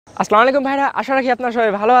আসসালামু আলাইকুম ভাইরা, আশা রাখি আপনারা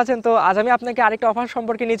সবাই ভালো আছেন। তো আজ আমি আপনাকে আরেকটা অফার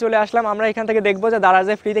সম্পর্কে নিয়ে চলে আসলাম। আমরা এখান থেকে দেখবো যে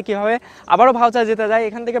দারাজে ফ্রিতে কীভাবে আবারও ভাউচার যেতে যায়।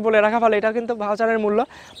 এখান থেকে বলে রাখা ভালো, এটা কিন্তু ভাউচারের মূল্য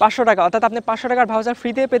 500 টাকা, অর্থাৎ আপনি 500 টাকার ভাউচার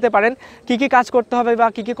ফ্রিতে পেতে পারেন। কী কী কাজ করতে হবে বা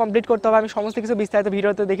কী কী কমপ্লিট করতে হবে আমি সমস্ত কিছু বিস্তারিত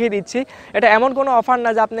ভিডিওতে দেখিয়ে দিচ্ছি। এটা এমন কোনো অফার না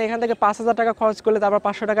যে আপনি এখান থেকে 5,000 টাকা খরচ করলে তারপর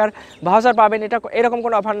 500 টাকার ভাউচার পাবেন, এটা এরকম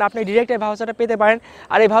কোনো অফার না। আপনি ডিরেক্ট এই ভাউচারটা পেতে পারেন,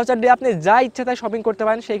 আর এই ভাউচার দিয়ে আপনি যা ইচ্ছে তাই শপিং করতে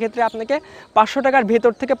পারেন। সেই ক্ষেত্রে আপনাকে 500 টাকার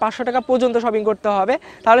ভেতর থেকে 500 টাকা পর্যন্ত শপিং করতে হবে।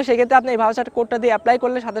 তাহলে সেক্ষেত্রে আপনি এই ভাউচার কোডটা দিয়ে অ্যাপ্লাই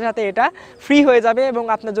করলে সাথে সাথে এটা ফ্রি হয়ে যাবে এবং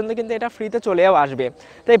আপনার জন্য কিন্তু এটা ফ্রিতে চলেও আসবে।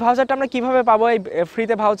 তো এই ভাউচারটা আমরা কীভাবে পাবো, এই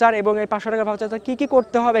ফ্রিতে ভাউচার এবং এই 500 টাকার ভাউচারটা কী কী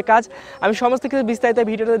করতে হবে কাজ, আমি সমস্ত কিছু বিস্তারিত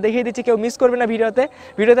ভিডিওতে দেখিয়ে দিচ্ছি। কেউ মিস করবে না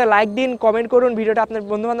ভিডিওতে লাইক দিন, কমেন্ট করুন, ভিডিওটা আপনার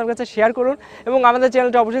বন্ধুবান্ধবের কাছে শেয়ার করুন এবং আমাদের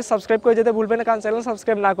চ্যানেলটা অবশ্যই সাবস্ক্রাইব করে যেতে ভুলবেন না, কারণ চ্যানেল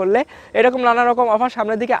সাবস্ক্রাইব না করলে এরকম নানা রকম অফার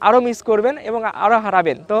সামনের দিকে আরও মিস করবেন এবং আরও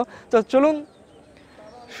হারাবেন। তো চলুন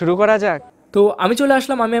শুরু করা যাক। তো আমি চলে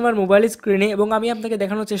আসলাম আমি আমার মোবাইল স্ক্রিনে এবং আমি আপনাকে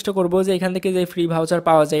দেখানোর চেষ্টা করব যে এখান থেকে যে ফ্রি ভাউচার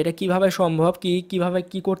পাওয়া যায় এটা কিভাবে সম্ভব, কিভাবে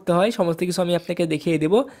কি করতে হয়, সমস্ত কিছু আমি আপনাকে দেখিয়ে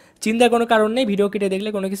দেবো। চিন্তার কোনো কারণ নেই, ভিডিও কেটে দেখলে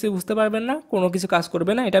কোনো কিছু বুঝতে পারবেন না, কোনো কিছু কাজ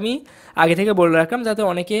করবে না। এটা আমি আগে থেকে বলে রাখলাম যাতে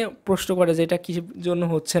অনেকে প্রশ্ন করে যে এটা কী জন্য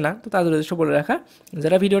হচ্ছে না, তো তাদের উদ্দেশ্য বলে রাখা।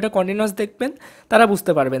 যারা ভিডিওটা কন্টিনিউয়াস দেখবেন তারা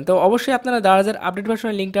বুঝতে পারবেন। তো অবশ্যই আপনারা দারাজের আপডেট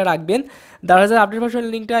ভার্সনের লিঙ্কটা রাখবেন। দারাজের আপডেট ভার্সনের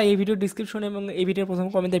লিঙ্কটা এই ভিডিও ডিসক্রিপশন এবং এই ভিডিওর প্রথম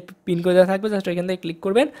কমেন্টে পিন করে দেওয়া থাকবে। জাস্ট এখান থেকে ক্লিক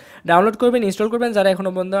করবেন, ডাউনলোড করবেন, ইনস্টল করবেন যারা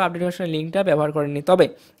এখনও পর্যন্ত আপডেট ভার্সনের লিঙ্কটা ব্যবহার করেননি। তবে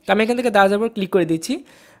আমি এখান থেকে দারাজের উপর ক্লিক করে দিচ্ছি।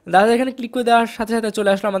 দারাজ এখানে ক্লিক করে দেওয়ার সাথে সাথে চলে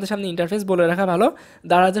আসলো আমাদের সামনে ইন্টারফেস। বলে রাখা ভালো,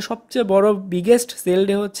 দারাজের সবচেয়ে বড় বিগেস্ট সেল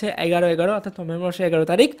ডে হচ্ছে 11/11 অর্থাৎ নভেম্বর মাসের 11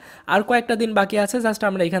 তারিখ। আর কয়েকটা দিন বাকি আছে, জাস্ট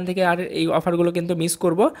আমরা এখান থেকে আর এই অফারগুলো কিন্তু মিস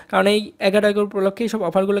করব, কারণ এই 11/11 উপলক্ষে এই সব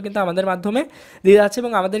অফারগুলো কিন্তু আমাদের মাধ্যমে দিয়ে যাচ্ছে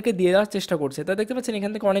এবং আমাদেরকে দিয়ে দেওয়ার চেষ্টা করছে। তো দেখতে পাচ্ছেন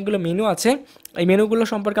এখান থেকে অনেকগুলো মেনু আছে। এই মেনুগুলো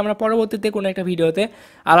সম্পর্কে আমরা পরবর্তীতে কোনো একটা ভিডিওতে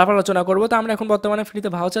আলাপ আলোচনা করবো। তো আমরা এখন বর্তমানে ফ্রিতে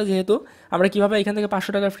ভাউচার, যেহেতু আমরা কীভাবে এখান থেকে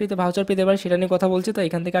 500 টাকার ফ্রিতে ভাউচার পেতে পারি সেটা নিয়ে কথা বলছি। তো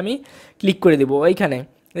এখান থেকে আমি ক্লিক করে দেবো। এইখানে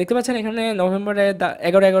দেখতে পাচ্ছেন এখানে নভেম্বরে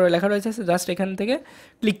 11/11 লেখা রয়েছে, জাস্ট এখান থেকে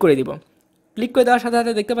ক্লিক করে দিব। ক্লিক করে দেওয়ার সাথে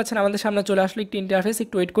সাথে দেখতে পাচ্ছেন আমাদের সামনে চলে আসলো একটি ইন্টারফেস।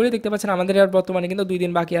 একটু ওয়েট করে, দেখতে পাচ্ছেন আমাদের আর বর্তমানে কিন্তু 2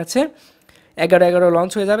 দিন বাকি আছে, 11/11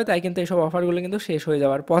 লঞ্চ হয়ে যাবে, তাই কিন্তু এইসব অফারগুলো কিন্তু শেষ হয়ে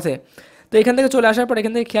যাওয়ার পথে। তো এখান থেকে চলে আসার পর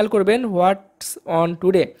এখান থেকে খেয়াল করবেন হোয়াটস অন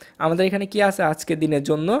টুডে, আমাদের এখানে কি আছে আজকের দিনের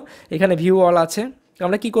জন্য। এখানে ভিউ অল আছে। তো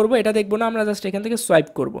আমরা কী করবো এটা দেখবো না, আমরা জাস্ট এখান থেকে সোয়াইপ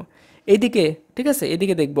করব এইদিকে, ঠিক আছে,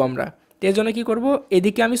 এদিকে দেখবো আমরা। এর জন্য কী করবো,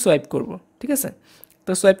 এদিকে আমি সোয়াইপ করব, ঠিক আছে।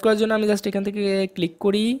 তো সোয়াইপ করার জন্য আমি জাস্ট এখান থেকে ক্লিক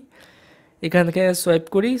করি, এখান থেকে সোয়াইপ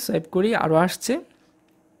করি, আরও আসছে,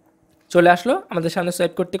 চলে আসলো আমাদের সামনে।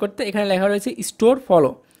 সোয়াইপ করতে করতে এখানে লেখা রয়েছে স্টোর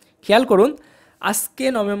ফলো। খেয়াল করুন আজকে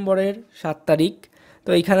নভেম্বরের 7 তারিখ, তো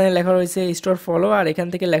এখানে লেখা রয়েছে স্টোর ফলো, আর এখান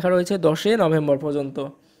থেকে লেখা রয়েছে 10 নভেম্বর পর্যন্ত।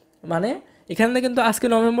 মানে এখানে কিন্তু আজকে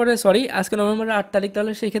নভেম্বরের 8 তারিখ,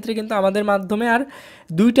 তাহলে সেই ক্ষেত্রে কিন্তু আমাদের মাধ্যমে আর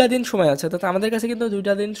 2টা দিন সময় আছে। তো আমাদের কাছে কিন্তু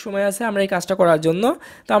 2টা দিন সময় আছে আমরা এই কাজটা করার জন্য।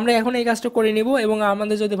 তো আমরা এখন এই কাজটা করে নিব এবং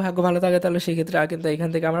আমাদের যদি ভাগ্য ভালো থাকে তাহলে সেই ক্ষেত্রে কিন্তু এখান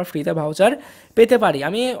থেকে আমরা ফ্রিতে ভাউচার পেতে পারি।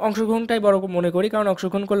 আমি অংশগ্রহণটাই বড় মনে করি, কারণ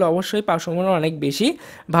অংশগ্রহণ করলে অবশ্যই পাওয়ার সম্ভাবনা অনেক বেশি,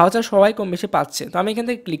 ভাউচার সবাই কম বেশি পাচ্ছে। তো আমি এখান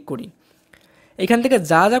থেকে ক্লিক করি। এখান থেকে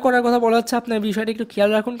যা যা করার কথা বলা হচ্ছে আপনার বিষয়টা একটু খেয়াল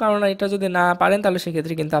রাখুন, কারণ এটা যদি না পারেন তাহলে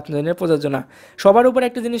সেক্ষেত্রে কিন্তু আপনাদের প্রযোজ্য না। সবার উপর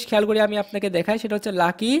একটা জিনিস খেয়াল করে আমি আপনাকে দেখাই, সেটা হচ্ছে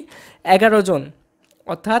লাকি 11 জন,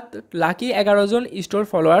 অর্থাৎ লাকি 11 জন স্টোর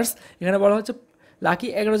ফলোয়ার্স। এখানে বলা হচ্ছে লাকি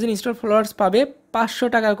 11 জন স্টোর ফলোয়ার্স পাবে 500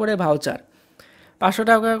 টাকা করে ভাউচার। 500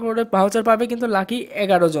 টাকা করে ভাউচার পাবে কিন্তু লাকি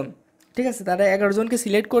 11 জন, ঠিক আছে। তারা 11 জনকে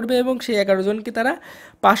সিলেক্ট করবে এবং সেই 11 জনকে তারা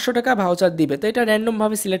 500 টাকা ভাউচার দিবে। তো এটা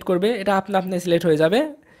র্যান্ডমভাবে সিলেক্ট করবে, এটা আপনি সিলেক্ট হয়ে যাবে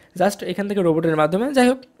জাস্ট এখান থেকে রোবটের মাধ্যমে। যাই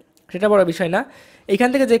হোক সেটা বড় বিষয় না। এখান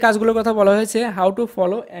থেকে যে কাজগুলোর কথা বলা হয়েছে, how to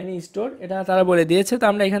follow Annie store, এটা তারা বলে দিয়েছে। তো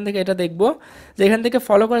আমরা এখান থেকে এটা দেখব যে এখান থেকে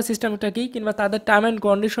ফলো করার সিস্টেমটা কী, কিংবা তাদের টার্ম অ্যান্ড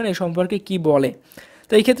কন্ডিশন এই সম্পর্কে কী বলে।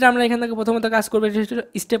 তো এই ক্ষেত্রে আমরা এখান থেকে প্রথমত কাজ করবো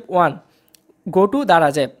step 1, go to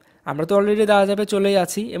Daraz app. আমরা তো অলরেডি দারাজ অ্যাপে চলেই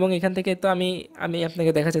আছি এবং এখান থেকে তো আমি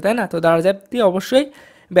আপনাকে দেখাচ্ছি, তাই না। তো দারাজ অ্যাপটি অবশ্যই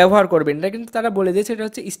ব্যবহার করবেন, এটা কিন্তু তারা বলে দিয়েছে, এটা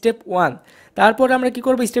হচ্ছে স্টেপ 1। তারপর আমরা কী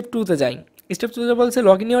করবো, স্টেপ 2-তে যাই। স্টেপ 2-তে বলছে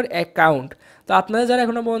লগ ইন ইউর অ্যাকাউন্ট। তো আপনারা যারা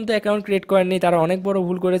এখনও পর্যন্ত অ্যাকাউন্ট ক্রিয়েট করেননি তারা অনেক বড়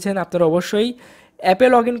ভুল করেছেন। আপনারা অবশ্যই অ্যাপে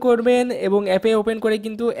লগ ইন করবেন এবং অ্যাপে ওপেন করে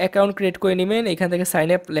কিন্তু অ্যাকাউন্ট ক্রিয়েট করে নেবেন। এখান থেকে সাইন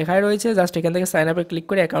আপ লেখাই রয়েছে, জাস্ট এখান থেকে সাইন আপে ক্লিক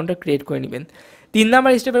করে অ্যাকাউন্টটা ক্রিয়েট করে নেবেন। 3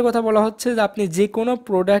 নাম্বার স্টেপের কথা বলা হচ্ছে যে আপনি যে কোনো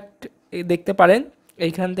প্রোডাক্ট দেখতে পারেন,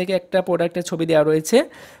 এইখান থেকে একটা প্রোডাক্টের ছবি দেওয়া রয়েছে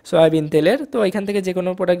সয়াবিন তেলের। তো এখান থেকে যে কোনো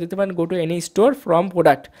প্রোডাক্ট দেখতে পারেন, go to any store from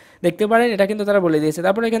product দেখতে পারেন, এটা কিন্তু তারা বলে দিয়েছে।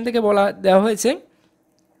 তারপর এখান থেকে দেওয়া হয়েছে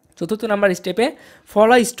 4th নাম্বার স্টেপে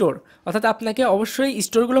ফলো স্টোর, অর্থাৎ আপনাকে অবশ্যই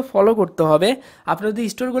স্টোরগুলো ফলো করতে হবে। আপনি যদি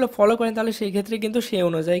স্টোরগুলো ফলো করেন তাহলে সেই ক্ষেত্রে কিন্তু সেই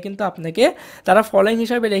অনুযায়ী কিন্তু আপনাকে তারা ফলোইং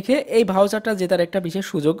হিসাবে রেখে এই ভাউচারটা জেতার একটা বিশেষ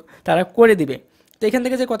সুযোগ তারা করে দিবে। তো এখান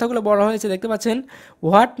থেকে যে কথাগুলো বলা হয়েছে দেখতে পাচ্ছেন,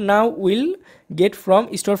 what now will get from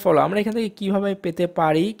store follow, আমরা এখান থেকে কীভাবে পেতে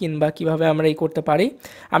পারি কিংবা কীভাবে আমরা এই করতে পারি,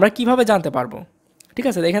 আমরা কীভাবে জানতে পারবো। ঠিক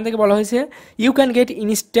আছে, এখান থেকে বলা হয়েছে you can get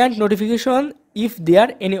instant notification if there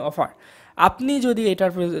any offer, আপনি যদি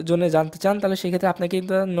এটার জন্য জানতে চান তাহলে সেক্ষেত্রে আপনাকে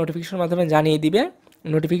কিন্তু নোটিফিকেশনের মাধ্যমে জানিয়ে দিবে,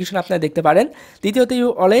 নোটিফিকেশন আপনারা দেখতে পারেন। দ্বিতীয়ত you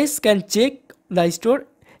always can check the store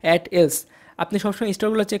at else, আপনি সবসময়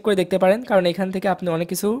স্টোরগুলো চেক করে দেখতে পারেন, কারণ এখান থেকে আপনি অনেক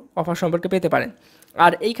কিছু অফার সম্পর্কে পেতে পারেন।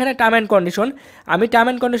 আর এইখানে টার্ম অ্যান্ড কন্ডিশন, আমি টার্ম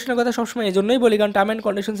অ্যান্ড কন্ডিশনের কথা সবসময় এই জন্যই বলি, কারণ টার্ম অ্যান্ড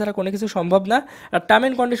কন্ডিশন ছাড়া কোনো কিছু সম্ভব না। আর টার্ম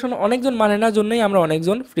অ্যান্ড কন্ডিশন অনেকজন মানে না জন্যই আমরা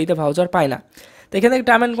অনেকজন ফ্রিতে ভাউচার পাই না। তো এখানে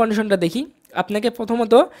টার্ম অ্যান্ড কন্ডিশনটা দেখি। আপনাকে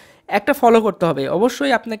প্রথমত একটা ফলো করতে হবে,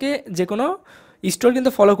 অবশ্যই আপনাকে যে কোনো স্টোর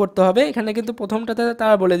কিন্তু ফলো করতে হবে। এখানে কিন্তু প্রথমটাতে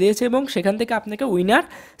তারা বলে দিয়েছে এবং সেখান থেকে আপনাকে উইনার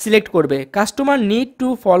সিলেক্ট করবে। Customer need to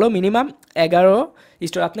follow minimum 11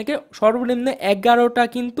 store, আপনাকে সর্বনিম্ন 11টা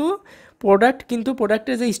কিন্তু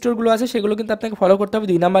প্রোডাক্টের যে স্টোরগুলো আছে সেগুলো কিন্তু আপনাকে ফলো করতে হবে।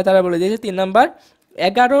 2 নাম্বার তারা বলে দিয়েছে। 3 number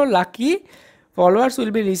 11 lucky followers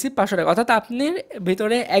will be receive 500 টাকা, অর্থাৎ আপনার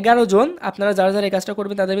ভিতরে 11 জন, আপনারা যারা যারা এই কাজটা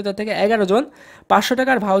করবেন তাদের ভিতর থেকে 11 জন 500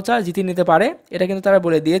 টাকার ভাউচার জিতে নিতে পারে, এটা কিন্তু তারা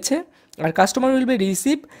বলে দিয়েছে। আর customer will be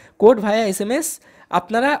receive code via SMS,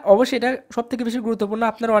 আপনারা অবশ্যই এটা সবথেকে বেশি গুরুত্বপূর্ণ,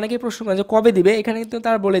 আপনারা অনেকেই প্রশ্ন করেন যে কবে দিবে, এখানে কিন্তু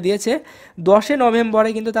তারা বলে দিয়েছে 10 নভেম্বরে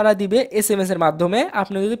কিন্তু তারা দিবে SMS এর মাধ্যমে।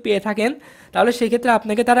 আপনি যদি পেয়ে থাকেন তাহলে সেক্ষেত্রে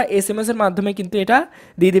আপনাকে তারা SMS এর মাধ্যমে কিন্তু এটা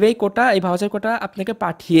দিয়ে দেবে, এই কোডটা, এই ভাউচার কোডটা আপনাকে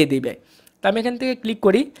পাঠিয়ে দিবে। তো আমি এখান থেকে ক্লিক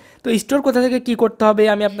করি। তো স্টোর কোথা থেকে কী করতে হবে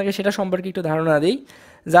আমি আপনাকে সেটা সম্পর্কে একটু ধারণা দিই।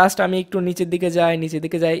 জাস্ট আমি একটু নিচের দিকে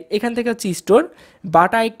যাই, এখান থেকে হচ্ছে স্টোর,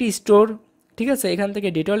 বাটা একটি স্টোর, ঠিক আছে, এখান থেকে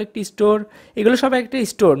ডেটল একটি স্টোর, এগুলো সব একটা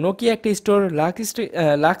স্টোর, নোকিয়া একটা স্টোর,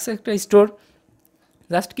 লাক্স একটা স্টোর।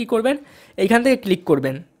 জাস্ট কী করবেন, এইখান থেকে ক্লিক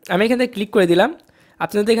করবেন। আমি এখান থেকে ক্লিক করে দিলাম।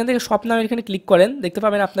 আপনি যদি এখান থেকে শপ নামে এখানে ক্লিক করেন দেখতে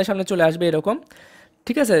পাবেন আপনার সামনে চলে আসবে এরকম।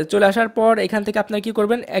 ঠিক আছে, চলে আসার পর এখান থেকে আপনারা কী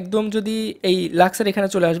করবেন, একদম যদি এই লাক্সের এখানে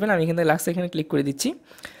চলে আসবেন, আমি এখান থেকে লাক্সের এখানে ক্লিক করে দিচ্ছি।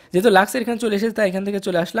 যেহেতু লাক্সের এখানে চলে এসেছে তাই এখান থেকে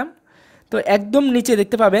চলে আসলাম। তো একদম নিচে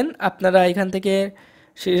দেখতে পাবেন আপনারা এখান থেকে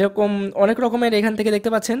সেরকম অনেক রকমের এখান থেকে দেখতে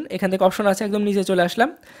পাচ্ছেন, এখান থেকে অপশন আছে, একদম নিচে চলে আসলাম।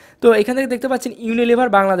 তো এখান থেকে দেখতে পাচ্ছেন ইউনিলিভার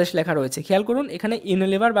বাংলাদেশ লেখা রয়েছে, খেয়াল করুন এখানে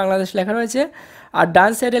ইউনিলিভার বাংলাদেশ লেখা রয়েছে। আর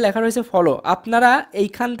ডান সাইডে লেখা রয়েছে ফলো, আপনারা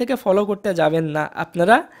এইখান থেকে ফলো করতে যাবেন না,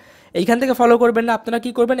 আপনারা এইখান থেকে ফলো করবেন না। আপনারা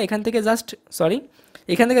কী করবেন, এখান থেকে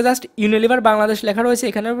জাস্ট ইউনিলিভার বাংলাদেশ লেখা রয়েছে,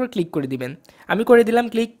 এখানের উপর ক্লিক করে দিবেন। আমি করে দিলাম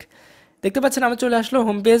ক্লিক, দেখতে পাচ্ছেন আমার চলে আসলো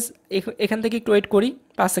হোম পেজ। এখান থেকে একটু ওয়েট করি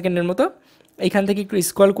 5 সেকেন্ডের মতো, এইখান থেকে একটু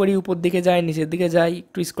স্ক্রল করি, উপর দিকে যাই, নিচের দিকে যাই,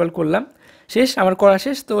 একটু স্ক্রল করলাম, শেষ, আমার করা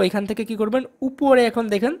শেষ। তো এখান থেকে কী করবেন, উপরে এখন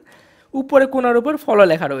দেখেন উপরে কোনার উপর ফলো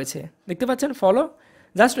লেখা রয়েছে, দেখতে পাচ্ছেন ফলো,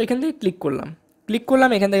 জাস্ট এখান থেকে ক্লিক করলাম,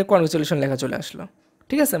 এখান থেকে কনগ্রাচুলেশন লেখা চলে আসলো।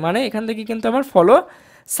 ঠিক আছে, মানে এখান থেকে কিন্তু আমার ফলো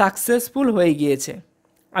সাকসেসফুল হয়ে গিয়েছে।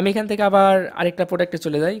 আমি এখান থেকে আবার আরেকটা প্রোডাক্টে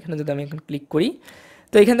চলে যাই, এখানে যদি আমি এখন ক্লিক করি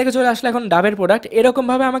তো এখান থেকে চলে আসলে এখন ডাবের প্রোডাক্ট।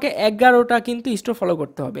 এরকমভাবে আমাকে 11টা কিন্তু স্টোর ফলো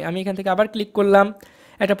করতে হবে। আমি এখান থেকে আবার ক্লিক করলাম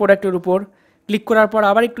একটা প্রোডাক্টের উপর, ক্লিক করার পর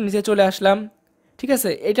আবার একটু নিচে চলে আসলাম। ঠিক আছে,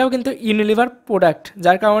 এটাও কিন্তু ইউনিলিভার প্রোডাক্ট,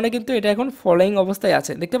 যার কারণে কিন্তু এটা এখন ফলোয়িং অবস্থায়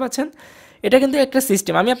আছে, দেখতে পাচ্ছেন। এটা কিন্তু একটা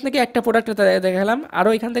সিস্টেম, আমি আপনাকে একটা প্রোডাক্ট দেখালাম, আরও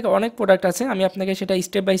এখান থেকে অনেক প্রোডাক্ট আছে, আমি আপনাকে সেটা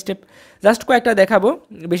স্টেপ বাই স্টেপ জাস্ট কয়েকটা দেখাবো,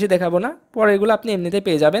 বেশি দেখাবো না, পরে এগুলো আপনি এমনিতে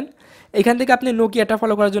পেয়ে যাবেন। এখান থেকে আপনি নোকিয়াটা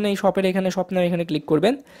ফলো করার জন্য এই শপের এখানে স্বপ্নের এখানে ক্লিক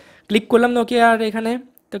করবেন, ক্লিক করলাম নোকিয়ার এখানে।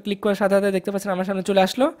 তো ক্লিক করার সাথে সাথে দেখতে পাচ্ছেন আমার সামনে চলে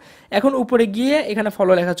আসলো। এখন উপরে গিয়ে এখানে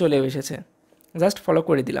ফলো লেখা চলে এসেছে, জাস্ট ফলো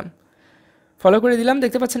করে দিলাম,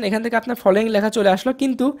 দেখতে পাচ্ছেন এখান থেকে আপনার ফলোয়িং লেখা চলে আসলো।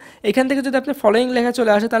 কিন্তু এখান থেকে যদি আপনার ফলোয়িং লেখা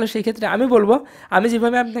চলে আসে তাহলে সেই ক্ষেত্রে আমি বলবো আমি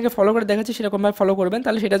যেভাবে আপনাকে ফলো করে দেখাচ্ছি সেরকমভাবে ফলো করবেন,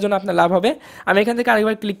 তাহলে সেটার জন্য আপনার লাভ হবে। আমি এখান থেকে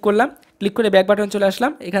আরেকবার ক্লিক করলাম, ক্লিক করে ব্যাক বাটন চলে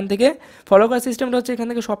আসলাম। এখান থেকে ফলো করার সিস্টেমটা হচ্ছে এখান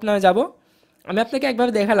থেকে স্বপ্নে যাব, আমি আপনাকে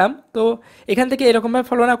একভাবে দেখালাম। তো এখান থেকে এরকমভাবে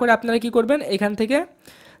ফলো না করে আপনারা কী করবেন, এখান থেকে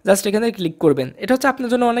জাস্ট এখানে ক্লিক করবেন। এটা হচ্ছে আপনার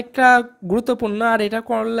জন্য অনেকটা গুরুত্বপূর্ণ, আর এটা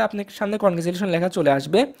করলে আপনার সামনে কনগ্রাচুলেশন লেখা চলে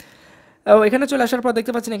আসবে। এখানে চলে আসার পর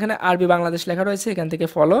দেখতে পাচ্ছেন এখানে আরবি বাংলাদেশ লেখা রয়েছে, এখান থেকে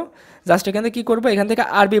ফলো, জাস্ট এখান থেকে কী করবো, এখান থেকে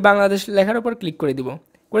আরবি বাংলাদেশ লেখার উপর ক্লিক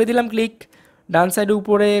করে দিলাম ক্লিক। ডান সাইডে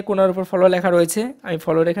উপরে কোনার উপর ফলো লেখা রয়েছে, আমি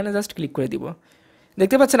ফলোর এখানে জাস্ট ক্লিক করে দিব।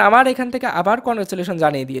 দেখতে পাচ্ছেন আমার এখান থেকে আবার কনগ্রাচুলেশন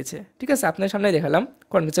জানিয়ে দিয়েছে। ঠিক আছে, আপনার সামনে দেখালাম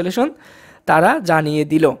কনগ্রাচুলেশন তারা জানিয়ে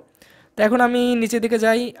দিল। তো এখন আমি নিচের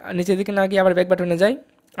দিকে না গিয়ে আবার ব্যাক বাটনে যাই।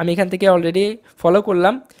 আমি এখান থেকে অলরেডি ফলো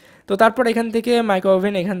করলাম। তো তারপর এখান থেকে মাইক্রো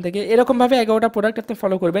ওভেন, এখান থেকে এরকমভাবে 11টা প্রোডাক্ট আপনি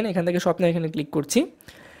ফলো করবেন। এখান থেকে স্বপ্নের এখানে ক্লিক করছি,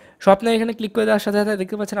 স্বপ্নের এখানে ক্লিক করে দেওয়ার সাথে সাথে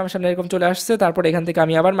দেখতে পাচ্ছেন আমার সামনে এরকম চলে আসছে। তারপর এখান থেকে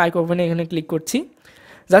আমি আবার মাইক্রো ওভেনে এখানে ক্লিক করছি,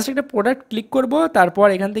 জাস্ট একটা প্রোডাক্ট ক্লিক করব। তারপর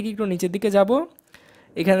এখান থেকে একটু নিচের দিকে যাব,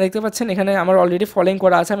 এখানে দেখতে পাচ্ছেন এখানে আমার অলরেডি ফলোইং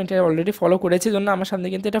করা আছে, আমি এটা অলরেডি ফলো করেছি জন্য আমার সামনে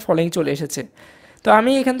কিন্তু এটা ফলোইং চলে এসেছে। তো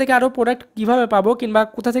আমি এখান থেকে আরও প্রোডাক্ট কীভাবে পাবো কিংবা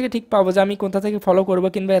কোথা থেকে ঠিক পাবো যে আমি কোথা থেকে ফলো করবো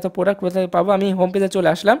কিংবা এত প্রোডাক্ট কোথা থেকে পাবো, আমি হোম পেজে চলে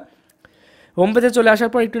আসলাম। হোম পেজে চলে আসার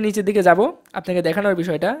পর একটু নিচের দিকে যাব আপনাকে দেখানোর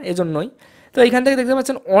বিষয়টা এজন্যই। তো এখান থেকে দেখতে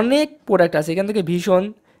পাচ্ছেন অনেক প্রোডাক্ট আছে, এখান থেকে ভীষণ,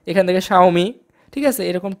 এখান থেকে শাওমি, ঠিক আছে,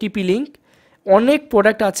 এরকম টিপি লিঙ্ক অনেক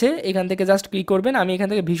প্রোডাক্ট আছে। এখান থেকে জাস্ট ক্লিক করবেন, আমি এখান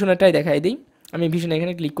থেকে ভীষণটাই দেখাই দিই। আমি ভীষণ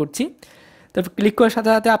এখানে ক্লিক করছি। তো ক্লিক করার সাথে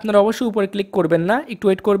সাথে আপনারা অবশ্যই উপরে ক্লিক করবেন না, একটু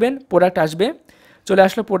ওয়েট করবেন, প্রোডাক্ট আসবে। চলে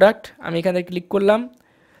আসলো প্রোডাক্ট, আমি এখান থেকে ক্লিক করলাম।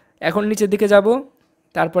 এখন নিচের দিকে যাব,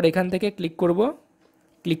 তারপর এখান থেকে ক্লিক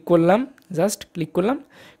করলাম, জাস্ট ক্লিক করলাম।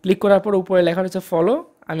 ক্লিক করার পর উপরে লেখা রয়েছে ফলো,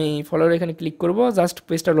 আমি ফলোর এখানে ক্লিক করব, জাস্ট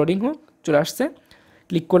পেজটা লোডিং হোক, চলে আসছে,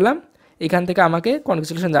 ক্লিক করলাম। এখান থেকে আমাকে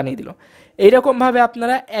কনগ্রেচুলেশন জানিয়ে দিল। এইরকমভাবে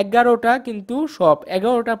আপনারা 11টা কিন্তু শপ,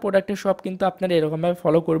 11টা প্রোডাক্টের শপ কিন্তু আপনারা এরকমভাবে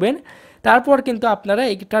ফলো করবেন, তারপর কিন্তু আপনারা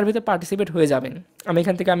এইটার ভিতরে পার্টিসিপেট হয়ে যাবেন। আমি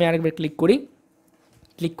এখান থেকে আরেকবার ক্লিক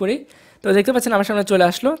করি, তো দেখতে পাচ্ছেন আমার সামনে চলে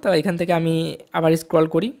আসলো। তো এখান থেকে আমি আবার স্ক্রল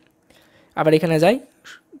করি, আবার এখানে যাই।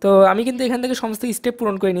 তো আমি কিন্তু এখান থেকে সমস্ত স্টেপ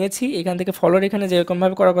পূরণ করে নিয়েছি। এখান থেকে ফলোর এখানে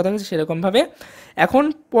যেরকমভাবে করার কথা হচ্ছে সেরকমভাবে। এখন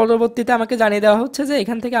পরবর্তীতে আমাকে জানিয়ে দেওয়া হচ্ছে যে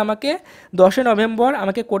এখান থেকে আমাকে 10 নভেম্বর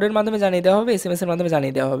আমাকে কোডের মাধ্যমে জানিয়ে দেওয়া হবে, SMS এর মাধ্যমে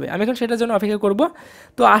জানিয়ে দেওয়া হবে। আমি এখন সেটার জন্য অপেক্ষা করব।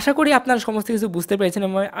 তো আশা করি আপনারা সমস্ত কিছু বুঝতে পেরেছেন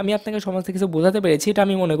এবং আমি আপনাকে সমস্ত কিছু বোঝাতে পেরেছি, এটা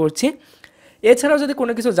আমি মনে করছি। এছাড়াও যদি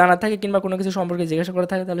কোনো কিছু জানার থাকে কিংবা কোনো কিছু সম্পর্কে জিজ্ঞাসা করা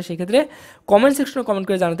থাকে তাহলে সেক্ষেত্রে কমেন্ট সেকশনে কমেন্ট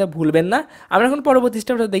করে জানাতে ভুলবেন না। আমরা এখন পরবর্তী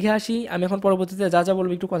স্টেপটা দেখে আসি। আমি এখন পরবর্তীতে যা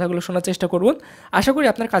বলবো একটু কথাগুলো শোনার চেষ্টা করব, আশা করি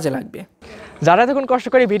আপনার কাজে লাগবে। যারা তখন কষ্ট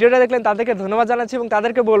করে ভিডিওটা দেখলেন তাদেরকে ধন্যবাদ জানাচ্ছি এবং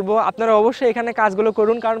তাদেরকে বলবো আপনারা অবশ্যই এখানে কাজগুলো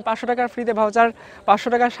করুন, কারণ 500 টাকার ফ্রিতে ভাউচার, 500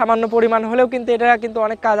 টাকার সামান্য পরিমাণ হলেও কিন্তু এটা কিন্তু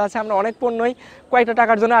অনেক কাজ আছে। আমরা অনেক পণ্যই কয়েকটা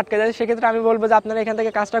টাকার জন্য আটকে যায়, সেক্ষেত্রে আমি বলবো যে আপনারা এখান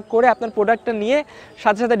থেকে কাজটা করে আপনার প্রোডাক্টটা নিয়ে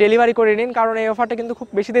সাথে সাথে ডেলিভারি করে নিন, কারণ এই অফারটা কিন্তু খুব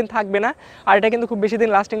বেশি দিন থাকবে না, আর এটা কিন্তু খুব বেশি দিন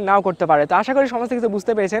লাস্টিং নাও করতে পারে। তো আশা করি সমস্ত কিছু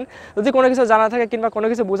বুঝতে পেরেছেন। যদি কোনো কিছু জানা থাকে কিংবা কোনো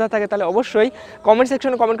কিছু বোঝা থাকে তাহলে অবশ্যই কমেন্ট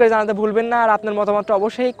সেকশনে কমেন্ট করে জানাতে ভুলবেন না, আর আপনার মতামতটা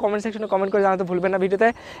অবশ্যই কমেন্ট সেকশনে কমেন্ট করে জানাতে ভুলবেন না। ভিডিওতে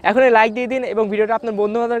এখনই লাইক দিয়ে দিন এবং ভিডিওটা আপনার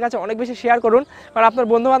বন্ধুবান্ধবের কাছে অনেক বেশি শেয়ার করুন, কারণ আপনার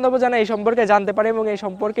বন্ধুবান্ধবও যেন এই সম্পর্কে জানতে পারে এবং এই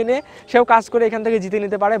সম্পর্কে নিয়ে সেও কাজ করে এখান থেকে জিতে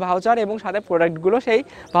নিতে পারে ভাউচার এবং সাথে প্রোডাক্টগুলো সেই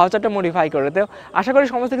ভাউচারটা মডিফাই করে। তো আশা করি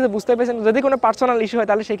সমস্ত কিছু বুঝতে পেরেছেন। যদি কোনো পার্সোনাল ইস্যু হয়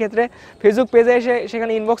তাহলে সেক্ষেত্রে ফেসবুক পেজে এসে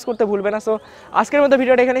সেখানে ইনবক্স করতে ভুলবেন না। সো আজকের মতো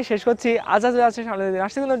ভিডিওটা এখানেই শেষ করছি। আজ আছে সামনে দিন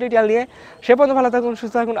আসছে কোনো ডিটেল নিয়ে। সে পর্যন্ত ভালো থাকুন,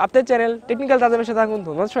 সুস্থ থাকুন, আপনার চ্যানেল টেকনিক্যাল তাজেমের সাথে থাকুন।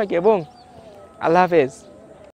 ধন্যবাদ সবাইকে এবং আল্লাহ হাফেজ।